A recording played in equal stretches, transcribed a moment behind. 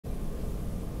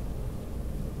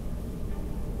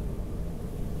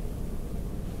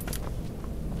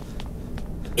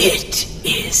It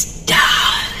is done.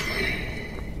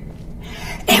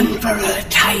 Emperor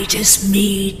Titus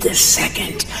Mede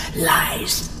II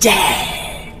lies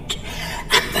dead,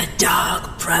 and the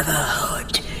Dark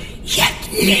Brotherhood yet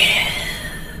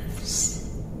lives.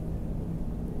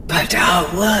 But our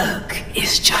work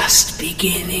is just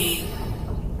beginning.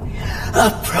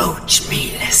 Approach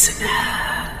me, listener,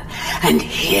 and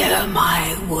hear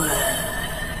my words.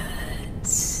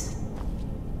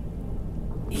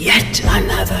 Yet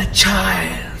another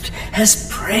child has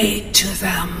prayed to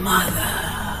their mother.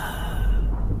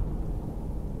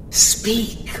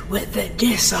 Speak with the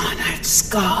dishonored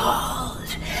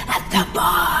Skald at the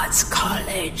Bard's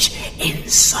College in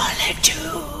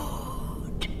solitude.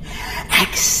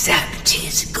 Accept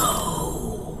his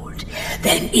gold,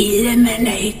 then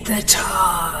eliminate the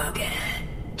target.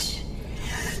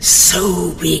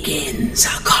 So begins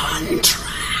a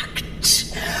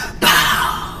contract,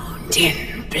 bound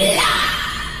in blood.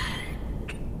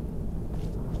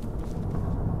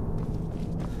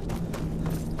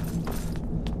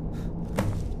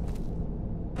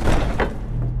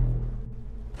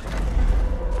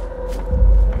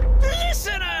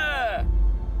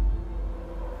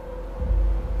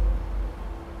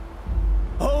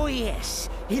 Yes,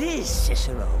 it is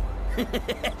Cicero.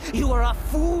 You are a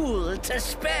fool to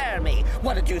spare me.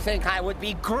 What, did you think I would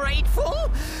be grateful?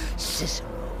 Cicero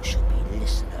should be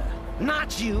listener,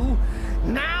 not you.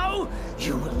 Now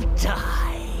you will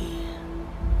die.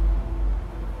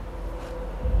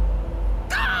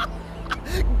 Ah!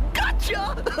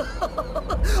 Gotcha!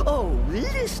 Oh,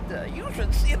 listener, you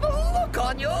should see the look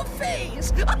on your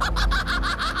face.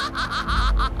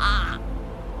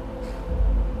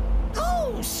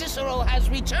 Oh, Cicero has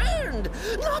returned,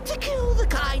 not to kill the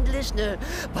kind listener,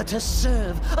 but to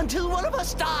serve until one of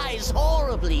us dies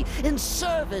horribly in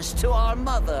service to our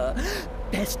mother.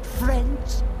 Best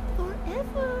friends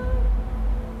forever.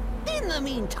 In the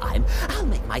meantime, I'll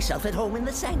make myself at home in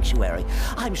the sanctuary.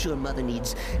 I'm sure Mother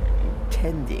needs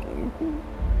tending.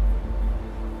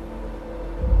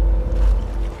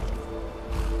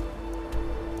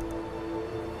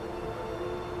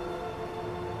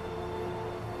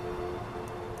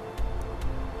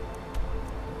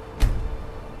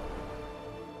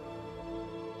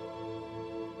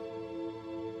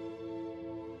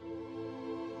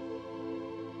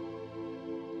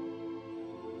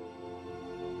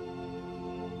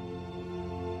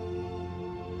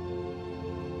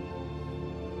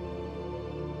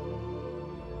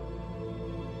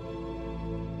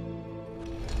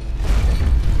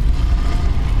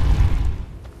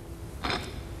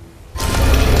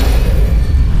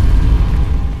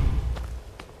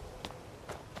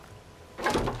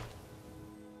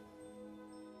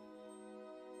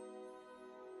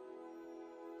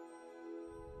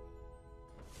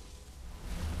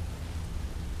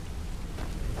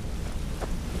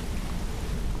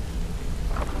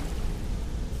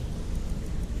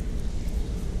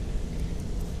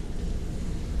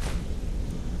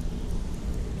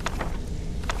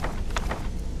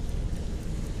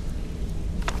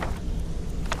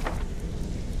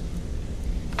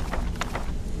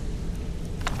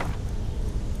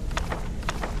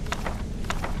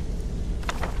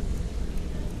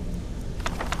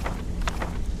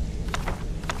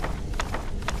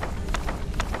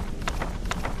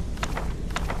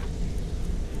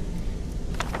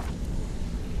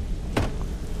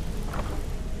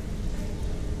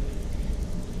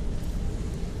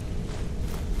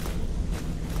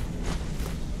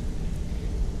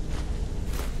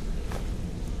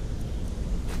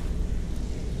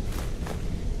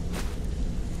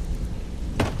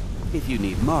 If you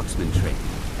need marksman training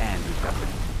and recovery.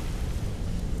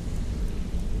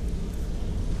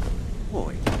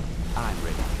 Boy, I'm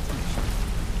ready to teach you.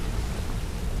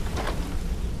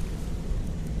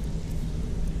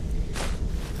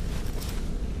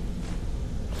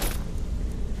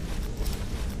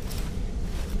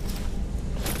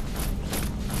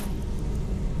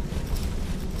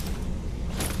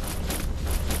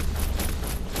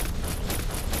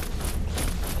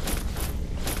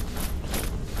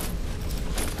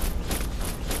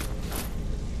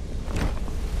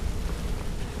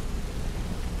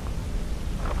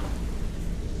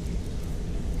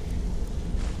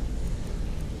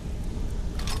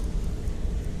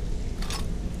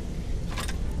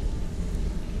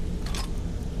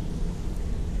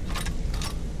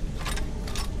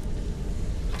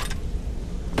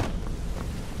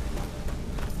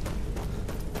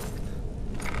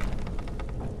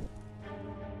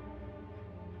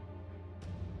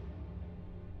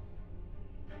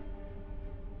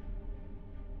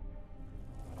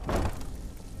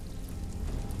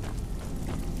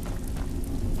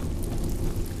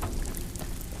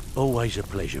 Always a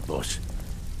pleasure, boss.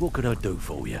 What can I do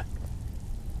for you?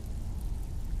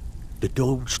 The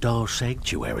Dawn Star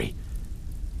Sanctuary?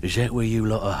 Is that where you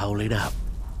lot are holding up?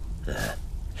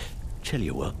 Tell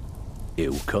you what,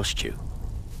 it'll cost you.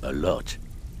 A lot.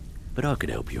 But I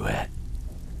can help you out.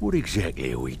 What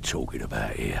exactly are we talking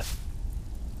about here?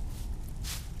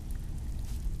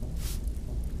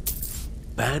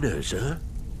 Banners, huh?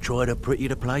 Trying to pretty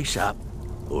the place up?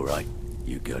 Alright,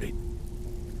 you got it.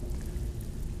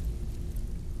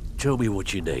 Tell me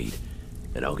what you need,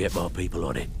 and I'll get my people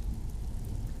on it.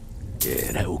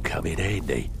 Yeah, that'll come in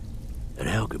handy. An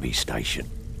alchemy station.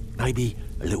 Maybe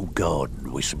a little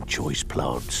garden with some choice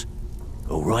plants.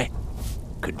 Alright?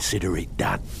 Consider it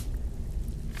done.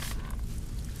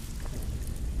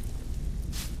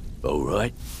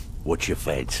 Alright, what's your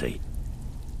fancy?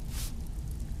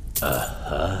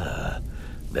 Aha!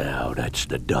 Now that's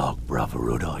the Dark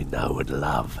Brotherhood I know and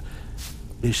love.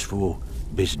 This for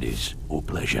business or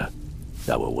pleasure?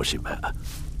 No, well, what's it matter?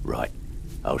 Right,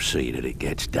 I'll see that it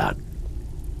gets done.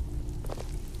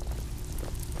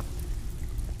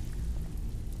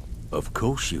 Of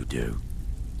course you do.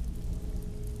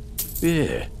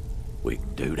 Yeah, we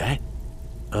can do that.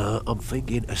 I'm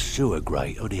thinking a sewer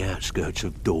grate on the outskirts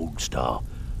of Dawnstar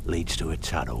leads to a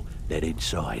tunnel, then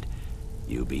inside.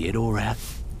 You'll be in or out,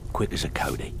 quick as a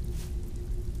coney.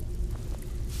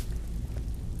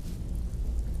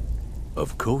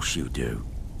 Of course you do.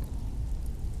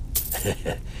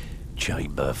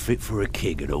 Chamber fit for a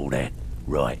king and all that.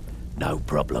 Right, no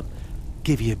problem.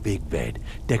 Give you a big bed,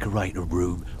 decorate a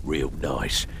room real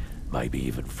nice. Maybe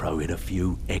even throw in a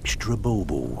few extra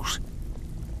baubles.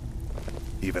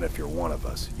 Even if you're one of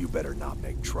us, you better not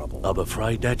make trouble. I'm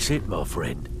afraid that's it, my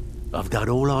friend. I've done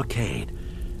all I can.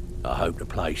 I hope the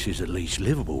place is at least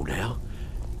livable now.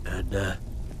 And,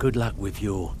 good luck with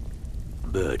your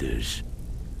murders.